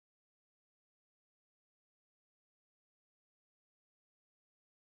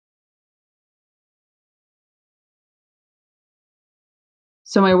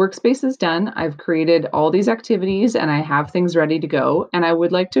So my workspace is done. I've created all these activities and I have things ready to go. And I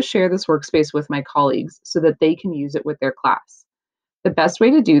would like to share this workspace with my colleagues so that they can use it with their class. The best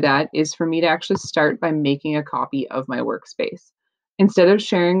way to do that is for me to actually start by making a copy of my workspace. Instead of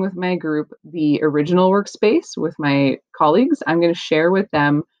sharing with my group the original workspace with my colleagues, I'm going to share with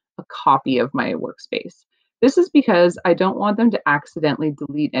them a copy of my workspace. This is because I don't want them to accidentally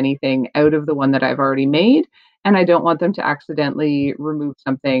delete anything out of the one that I've already made, and I don't want them to accidentally remove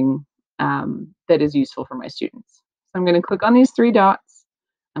something that is useful for my students. So I'm going to click on these three dots.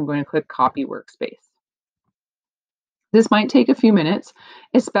 I'm going to click Copy Workspace. This might take a few minutes,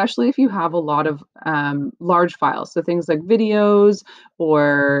 especially if you have a lot of large files. So things like videos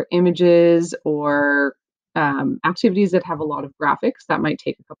or images or activities that have a lot of graphics, that might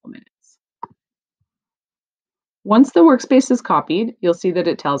take a couple minutes. Once the workspace is copied, you'll see that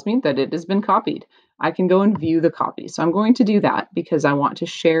it tells me that it has been copied. I can go and view the copy. So I'm going to do that because I want to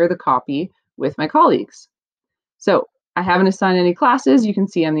share the copy with my colleagues. So I haven't assigned any classes. You can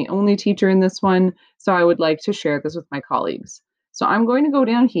see I'm the only teacher in this one. So I would like to share this with my colleagues. So I'm going to go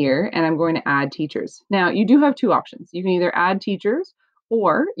down here and I'm going to add teachers. Now you do have two options. You can either add teachers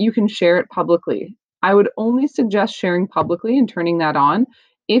or you can share it publicly. I would only suggest sharing publicly and turning that on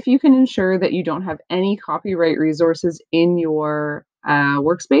if you can ensure that you don't have any copyright resources in your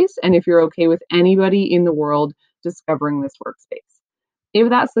workspace and if you're okay with anybody in the world discovering this workspace. If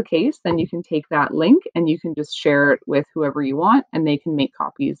that's the case, then you can take that link and you can just share it with whoever you want and they can make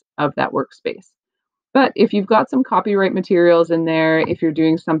copies of that workspace. But if you've got some copyright materials in there, if you're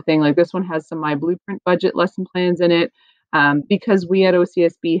doing something like this one has some My Blueprint budget lesson plans in it, because we at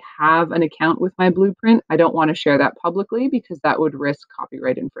OCSB have an account with My Blueprint, I don't want to share that publicly because that would risk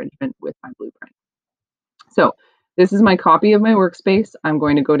copyright infringement with My Blueprint. So this is my copy of my workspace. I'm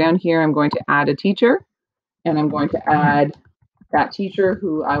going to go down here, I'm going to add a teacher, and I'm going to add that teacher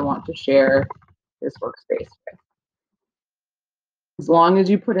who I want to share this workspace with. As long as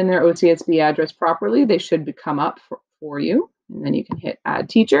you put in their OCSB address properly, they should come up for you. And then you can hit Add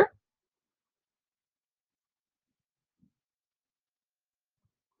Teacher.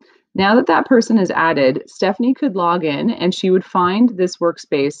 Now that that person is added, Stephanie could log in and she would find this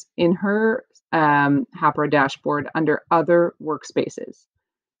workspace in her HAPRA dashboard under Other Workspaces.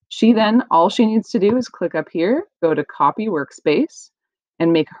 All she needs to do is click up here, go to Copy Workspace,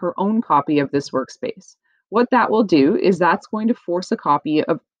 and make her own copy of this workspace. What that will do is that's going to force a copy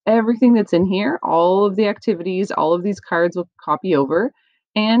of everything that's in here, all of the activities, all of these cards will copy over,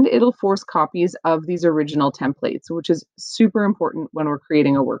 and it'll force copies of these original templates, which is super important when we're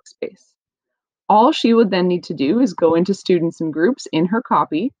creating a workspace. All she would then need to do is go into Students and Groups in her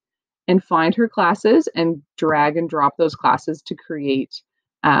copy and find her classes and drag and drop those classes to create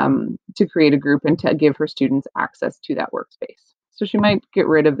a group and to give her students access to that workspace. So she might get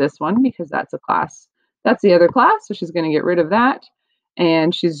rid of this one because that's a class. That's the other class, so she's going to get rid of that.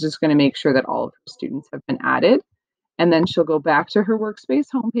 And she's just going to make sure that all of her students have been added. And then she'll go back to her workspace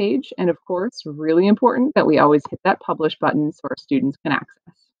homepage. And of course, really important that we always hit that publish button so our students can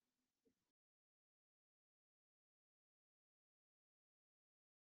access.